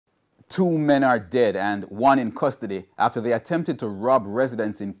2 men are dead and 1 in custody after they attempted to rob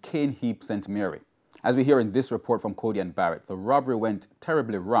residents in Cane Heap, St. Mary. As we hear in this report from Codian Barrett, the robbery went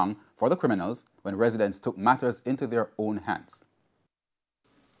terribly wrong for the criminals when residents took matters into their own hands.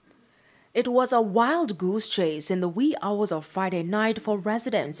 It was a wild goose chase in the wee hours of Friday night for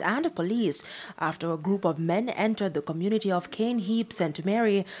residents and police after a group of men entered the community of Cane Heap, St.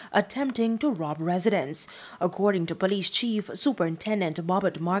 Mary, attempting to rob residents. According to Police Chief Superintendent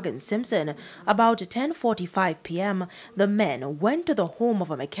Bobbert Morgan Simpson, about 10:45 p.m., the men went to the home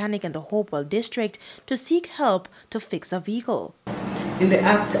of a mechanic in the Hopewell district to seek help to fix a vehicle. In the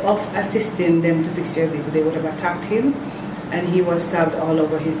act of assisting them to fix their vehicle, they would have attacked him, and he was stabbed all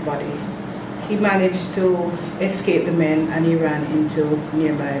over his body. He managed to escape the men and he ran into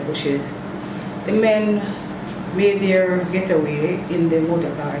nearby bushes. The men made their getaway in the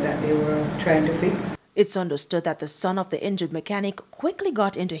motor car that they were trying to fix. It's understood that the son of the injured mechanic quickly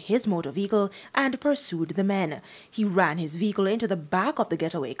got into his motor vehicle and pursued the men. He ran his vehicle into the back of the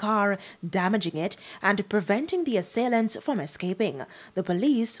getaway car, damaging it and preventing the assailants from escaping. The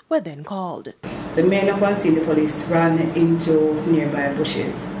police were then called. The men, upon seeing the police, ran into nearby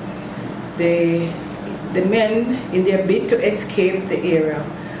bushes. The men, in their bid to escape the area,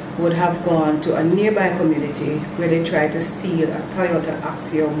 would have gone to a nearby community where they tried to steal a Toyota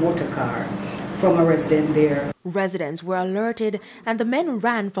Axio motor car from a resident there. Residents were alerted and the men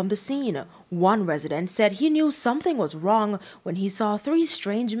ran from the scene. One resident said he knew something was wrong when he saw 3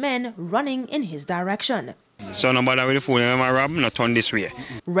 strange men running in his direction. So nobody with the phone and rob, not turn this way.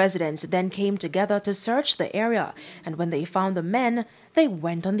 Residents then came together to search the area, and when they found the men, they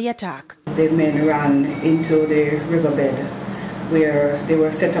went on the attack. The men ran into the riverbed where they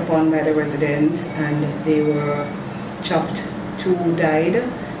were set upon by the residents and they were chopped. 2 died,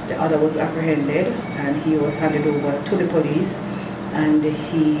 the other was apprehended and he was handed over to the police, and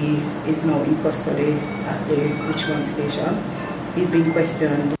he is now in custody at the Richmond station. He's been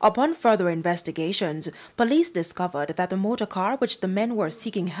questioned. Upon further investigations, police discovered that the motor car which the men were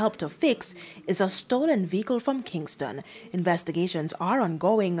seeking help to fix is a stolen vehicle from Kingston. Investigations are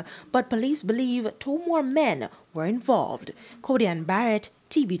ongoing, but police believe 2 more men were involved. Codian Barrett,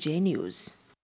 TVJ News.